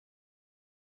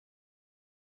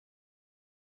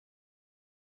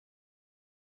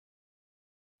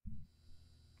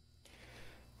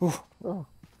Oh,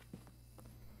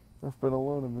 I've been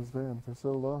alone in this van for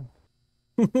so long.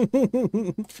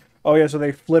 Oh yeah, so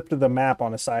they flipped the map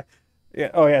on a side.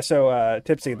 Yeah. Oh yeah. So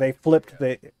Tipsy, they flipped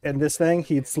the in this thing.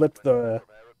 He flipped the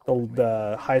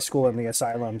high school and the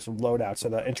asylum's loadout, so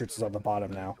the entrance is on the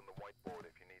bottom now.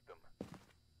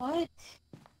 What?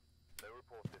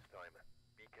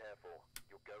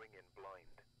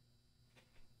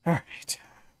 All right.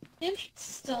 The entrance is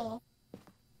still.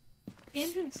 The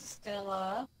entrance is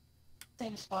still,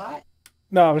 same spot.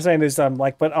 No, I'm saying is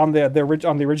like, but on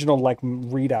on the original like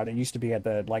readout, it used to be at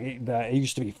the like it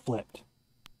used to be flipped.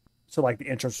 So like the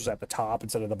entrance was at the top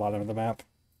instead of the bottom of the map.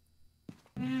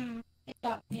 It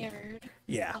got mirrored.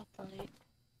 Yeah. Hopefully.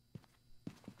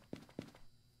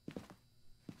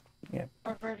 Yeah.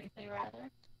 Or vertically,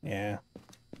 rather. Yeah.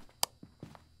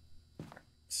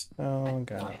 So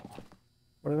got it.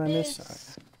 What did I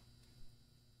miss?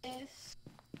 This.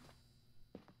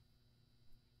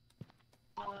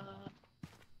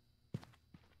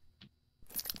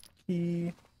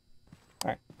 Key.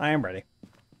 All right, I am ready.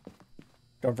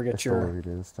 Don't forget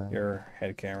your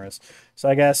head cameras. So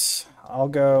I guess I'll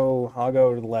go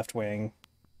to the left wing.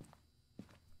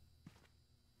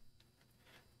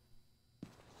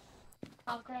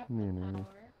 I'll grab the power.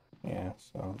 Yeah,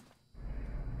 so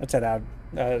let's head out.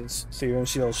 See,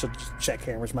 she'll check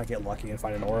cameras, might get lucky and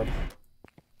find an orb.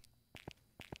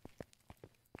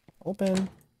 Open.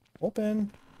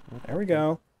 Open. There we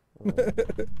go.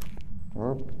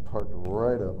 We're parked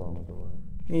right up on the door.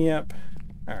 Yep.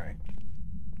 All right.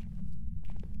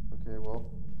 Okay, well.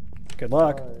 Good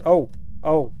luck. Bye.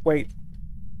 Oh, wait.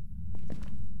 I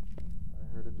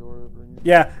heard a door opening.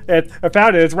 Yeah, I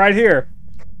found it. It's right here.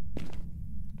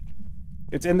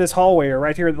 It's in this hallway or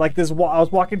right here. Like this. I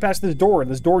was walking past this door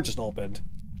and this door just opened.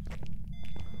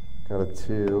 Got a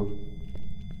 2.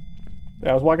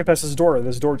 Yeah, I was walking past this door and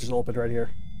this door just opened right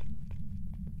here.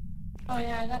 Oh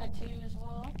yeah, I got a 2 as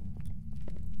well.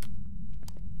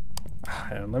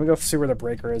 Let me go see where the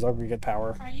breaker is. I'll go get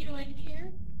power. Are you in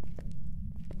here?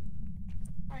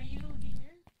 Are you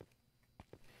here?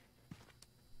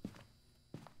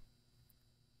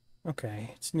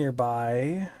 Okay, it's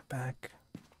nearby. Back.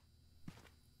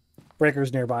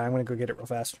 Breaker's nearby. I'm gonna go get it real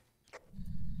fast.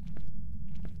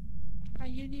 Are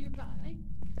you nearby?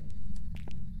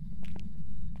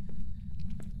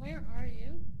 Where are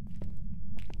you?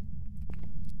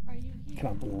 Are you here? I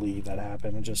cannot believe that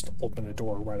happened. It just opened the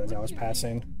door right as I was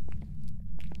passing.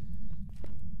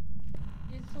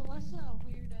 Is Sollessa a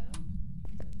weirdo?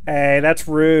 Hey, that's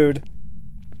rude.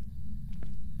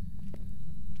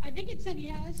 I think it said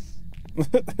yes.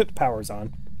 Power's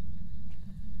on.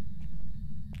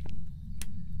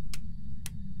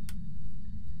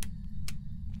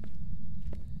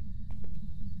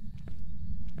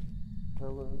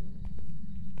 Hello.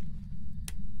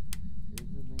 Is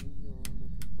it me you're looking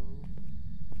for?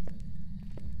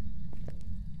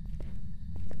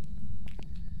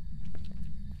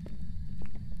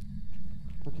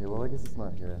 Okay, well I guess it's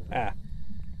not here. Ah.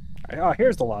 Oh,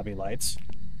 here's the lobby lights.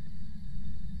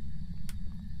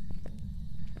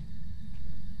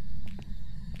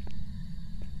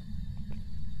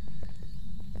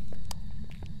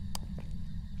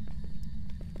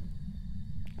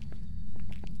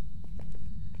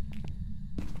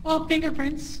 Oh,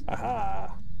 fingerprints.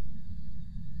 Aha.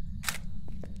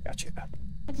 Gotcha.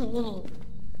 That's a little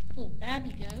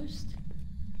babby ghost.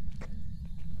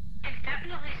 It's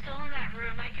definitely still in that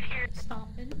room. I can hear it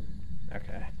stomping.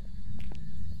 Okay.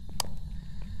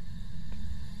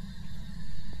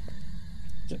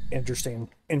 It's an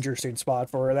interesting spot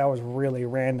for her. That was really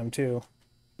random too.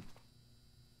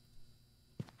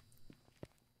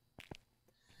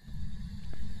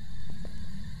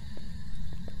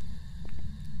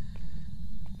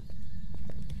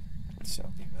 So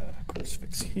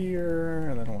crucifix here,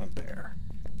 and then one there.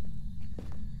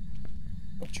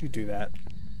 Don't you do that.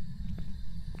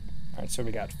 Alright, so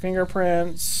we got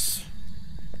fingerprints.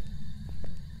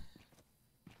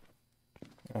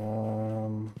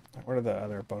 What are the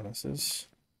other bonuses?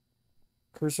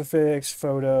 Crucifix,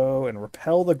 photo, and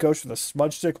repel the ghost with a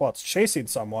smudge stick while it's chasing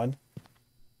someone.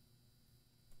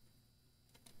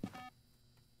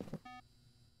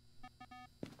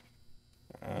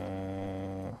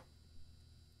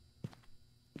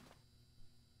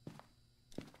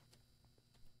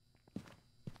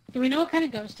 Do we know what kind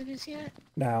of ghost it is yet?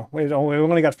 No, we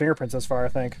only got fingerprints this far, I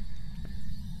think.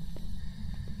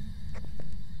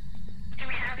 Do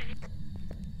we have any?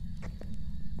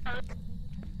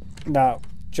 No,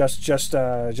 just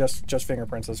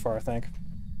fingerprints as far, I think.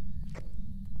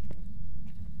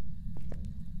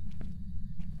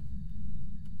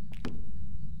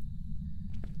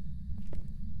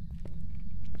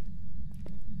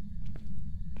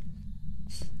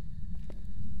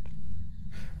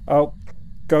 Oh,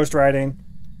 ghost writing.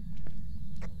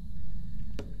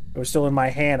 It was still in my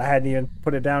hand. I hadn't even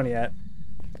put it down yet.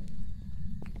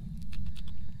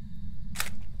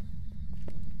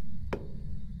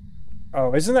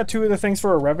 Oh, isn't that two of the things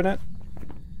for a revenant?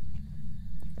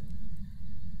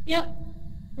 Yep.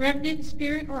 Revenant,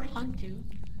 spirit, or Huntu.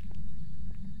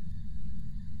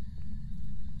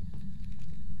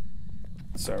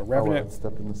 So I revenant.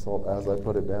 stepped in the salt as I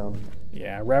put it down.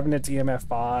 Yeah, revenant's EMF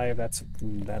 5. That's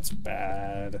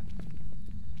bad.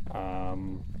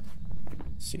 Let's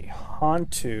see,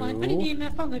 Hantu. Well, I put an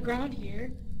EMF on the ground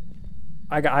here.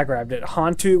 I grabbed it.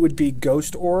 Hantu would be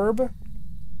ghost orb,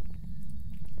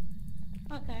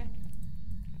 Okay.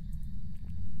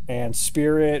 and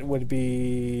spirit would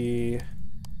be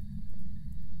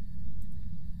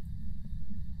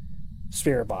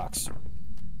spirit box.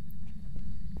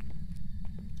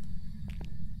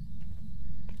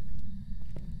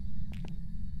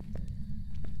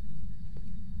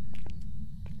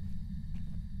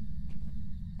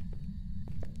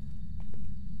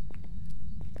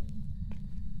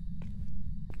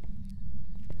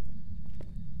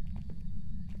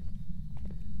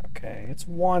 Okay, it's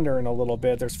wandering a little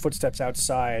bit. There's footsteps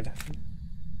outside.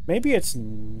 Maybe it's...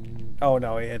 Oh,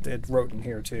 no, it wrote in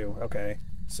here, too. Okay.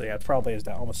 So, yeah, it probably is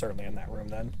almost certainly in that room,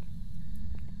 then.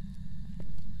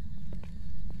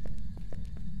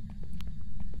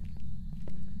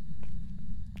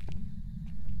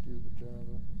 Stupid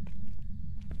Java.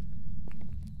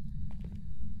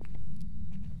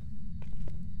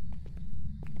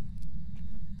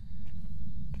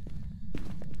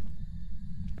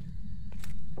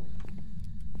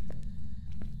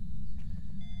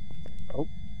 Oh,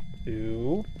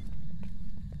 two.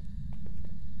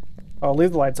 Oh,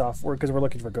 leave the lights off because we're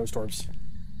looking for ghost orbs.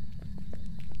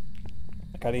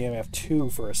 I got EMF 2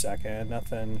 for a second.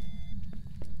 Nothing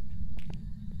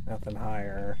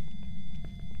higher.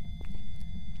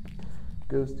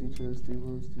 Ghosty, toasty,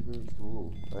 roasty, roast.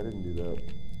 Whoa, I didn't do that.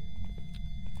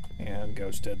 And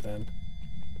ghosted then.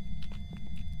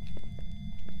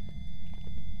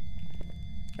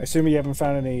 I assume you haven't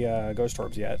found any ghost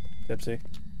orbs yet, Tipsy.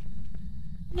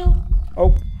 No.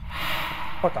 Oh,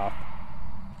 fuck off.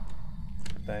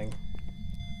 Thing.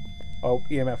 Oh,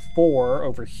 EMF 4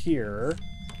 over here.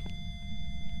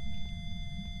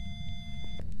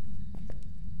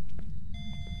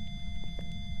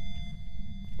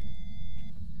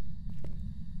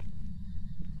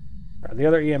 Alright, the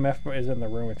other EMF is in the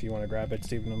room if you want to grab it,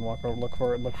 Stephen, and look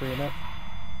for EMF.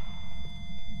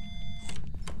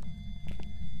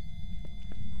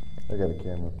 I got a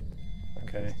camera.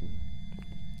 Okay.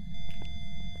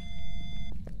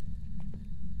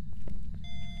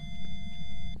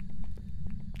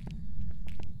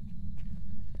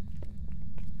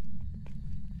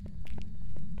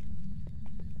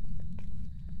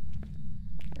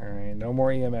 Alright, no more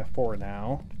EMF 4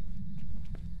 now.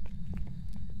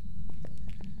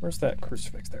 Where's that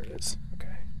crucifix? There it is. Okay.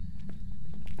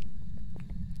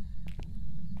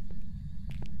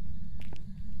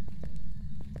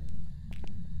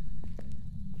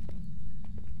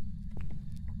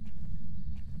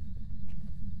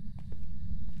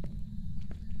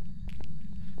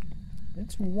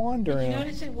 It's Did you wandering.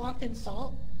 notice it walked in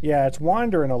salt? Yeah, it's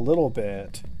wandering a little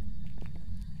bit.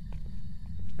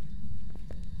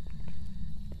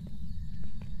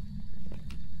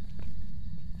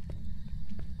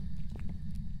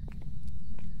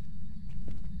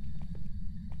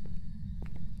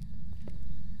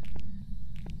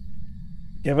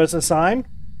 Give us a sign.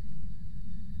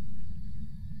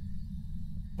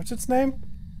 What's its name?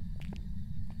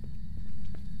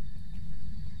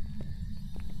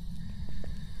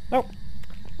 Nope.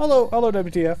 Hello,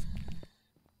 WTF.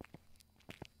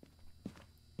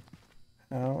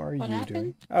 How are What you happened?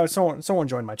 doing? Oh, someone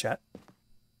joined my chat.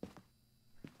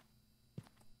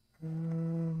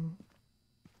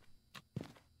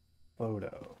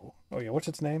 Photo. Oh yeah, what's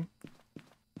its name?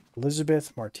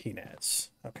 Elizabeth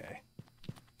Martinez. Okay.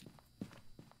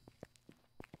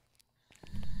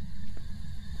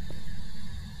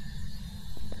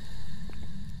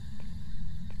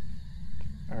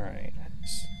 All right.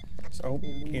 So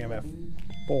EMF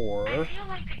 4. I feel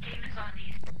like the game is on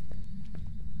these.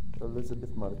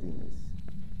 Elizabeth Martinez.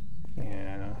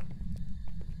 Yeah.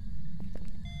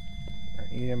 Or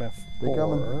EMF They 4.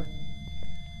 coming.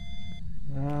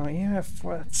 No, EMF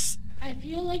 4. That's... I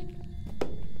feel like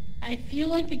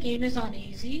the game is on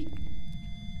easy.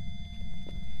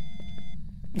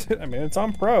 I mean, it's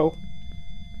on Pro.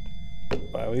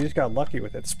 But we just got lucky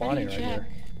with it How do spawning you right check? here.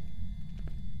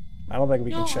 I don't think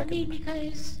we No, can check I mean it.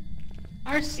 because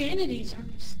our sanities are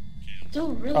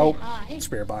still really Oh, high.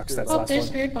 Spirit box. That's the Oh, last there's one.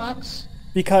 spirit box.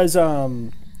 Because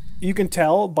you can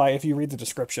tell by if you read the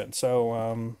description.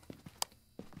 So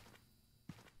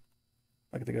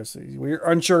like the ghost, we're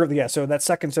unsure of so that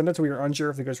second sentence, we are unsure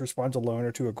if the ghost responds alone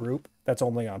or to a group. That's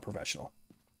only on professional.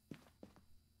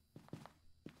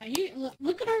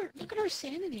 Look at our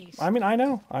sanities. I mean, I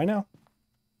know. I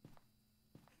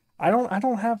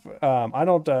don't have Rust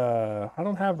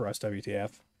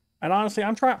WTF. And honestly,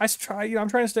 I'm trying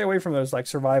to stay away from those like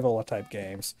survival type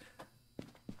games.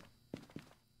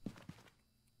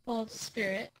 Well, it's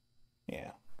Spirit.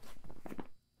 Yeah. I'm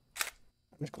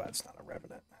just glad it's not a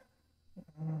Revenant.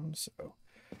 So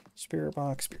Spirit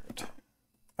box, Spirit.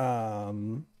 But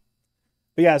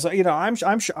yeah, so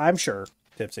I'm sure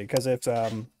Tipsy, because it's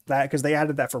because they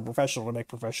added that for professional to make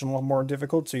professional more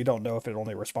difficult, so you don't know if it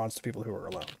only responds to people who are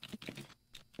alone.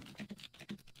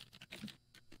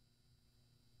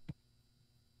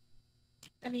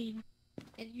 I mean,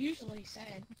 it usually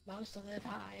said most of the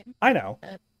time. I know,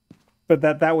 but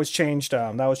that was changed.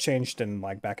 That was changed in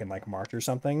back in March or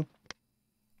something.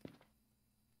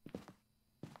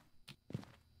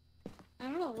 I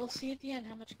don't know. We'll see at the end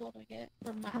how much gold we get,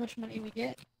 or how much money we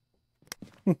get.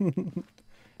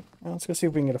 Well, let's go see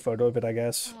if we can get a photo of it, I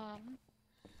guess.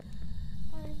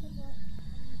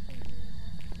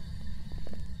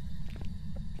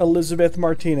 Elizabeth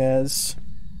Martinez.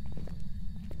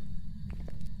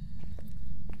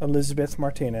 Elizabeth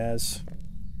Martinez.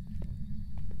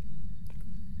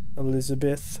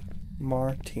 Elizabeth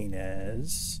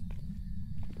Martinez.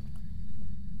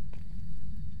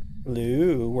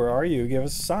 Lou, where are you? Give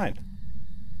us a sign.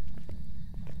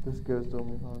 This ghost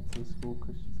only haunts the school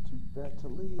because she's too fat to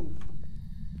leave.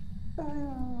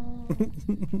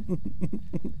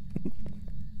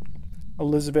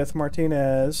 Elizabeth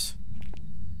Martinez.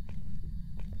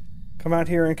 Come out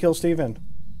here and kill Steven.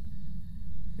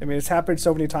 I mean, it's happened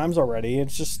so many times already.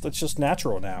 It's just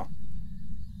natural now.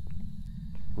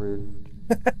 Rude.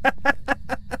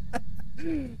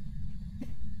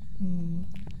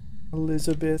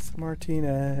 Elizabeth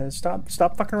Martinez. Stop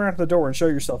fucking around at the door and show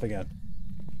yourself again.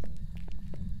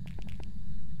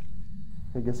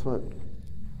 Hey, guess what?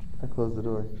 I closed the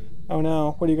door. Oh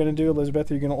no, what are you gonna do,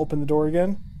 Elizabeth? Are you gonna open the door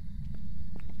again?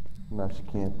 No, she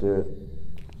can't do it.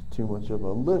 She's too much of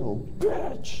a little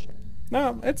bitch.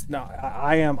 No, it's not.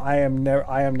 I am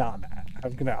not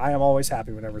mad. I am always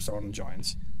happy whenever someone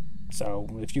joins. So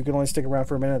if you can only stick around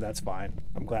for a minute, that's fine.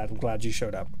 I'm glad you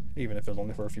showed up, even if it was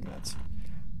only for a few minutes.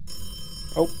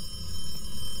 Oh.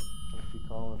 What's she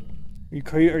calling?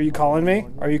 Are you calling me?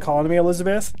 Are you calling me,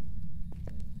 Elizabeth?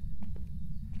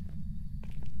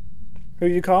 Who are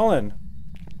you calling?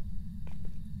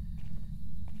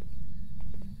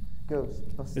 Ghost.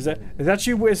 Is that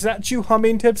you? Is that you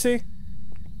humming, Tipsy?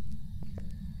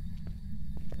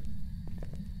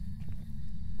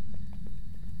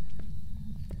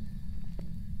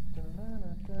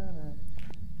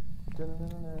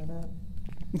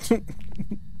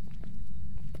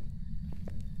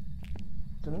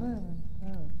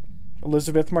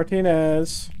 Elizabeth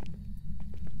Martinez.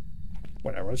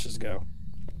 Whatever, let's just go.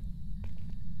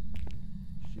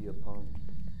 She a punk.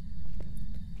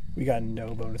 We got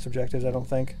no bonus objectives, I don't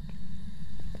think.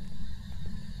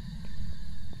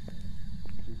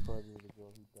 She's probably the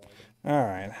girl who died.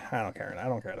 Alright, I don't care. I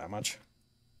don't care that much.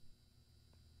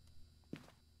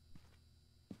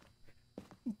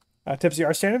 Tipsy,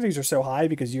 our sanities are so high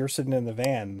because you're sitting in the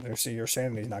van. Your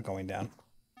sanity's not going down.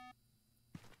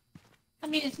 I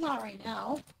mean, it's not right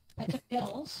now. I took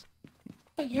pills.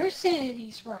 But your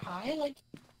sanities were high. Like,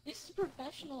 this is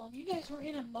professional. You guys were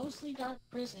in a mostly dark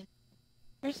prison.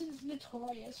 Prison's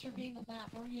notorious for being the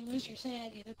map where you lose your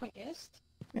sanity the quickest.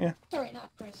 Yeah. Sorry, not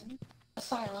prison.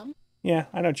 Asylum. Yeah,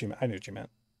 I know what you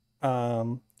meant.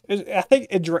 I think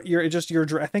it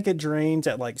drains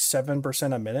at like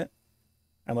 7% a minute,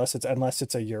 unless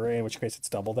it's a Ure, in which case it's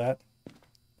double that.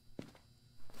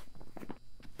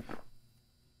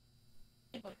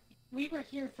 But we were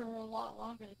here for a lot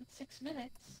longer than 6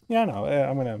 minutes. Yeah, I know.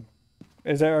 I'm gonna.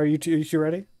 Are you two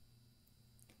ready?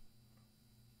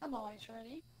 I'm always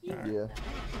ready. Yeah.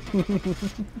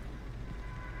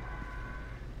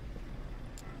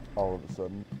 All of a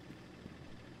sudden.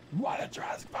 What a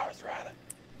Jurassic Park's riding.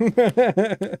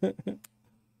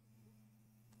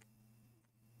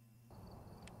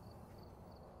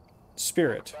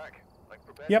 Spirit.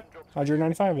 Yep,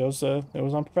 195. It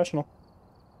was unprofessional.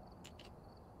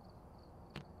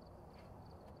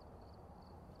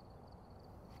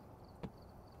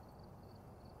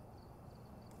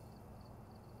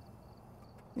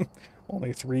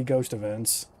 Only 3 ghost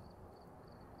events.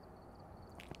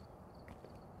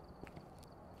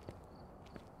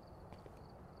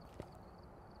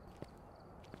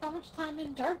 How much time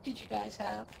in dark did you guys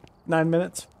have? 9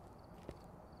 minutes.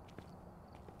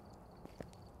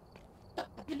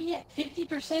 To be at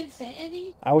 50%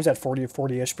 sanity? I was at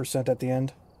 40-ish% at the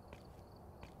end.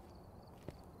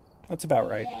 That's about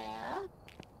right. Yeah.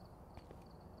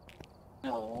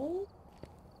 No.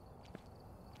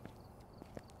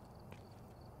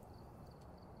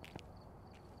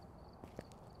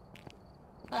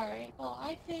 Alright, well,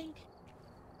 I think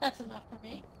that's enough for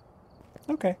me.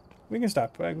 Okay, we can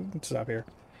stop. We can stop here.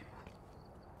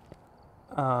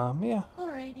 Yeah.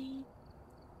 Alrighty.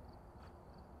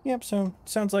 Yep. So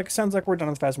sounds like we're done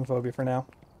with Phasmophobia for now.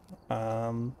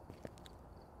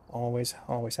 Always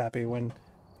happy when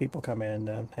people come in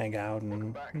to hang out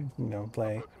and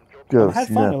play. Ghost Had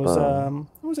fun. Snapper.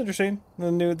 It was interesting.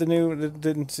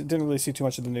 Didn't really see too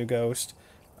much of the new Ghost.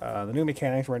 The new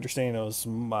mechanics were interesting. It was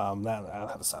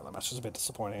that Asylum match was a bit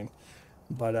disappointing,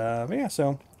 but yeah.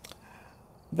 So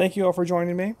thank you all for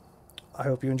joining me. I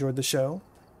hope you enjoyed the show,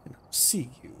 and I'll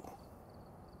see you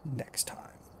next time.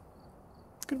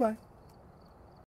 Goodbye.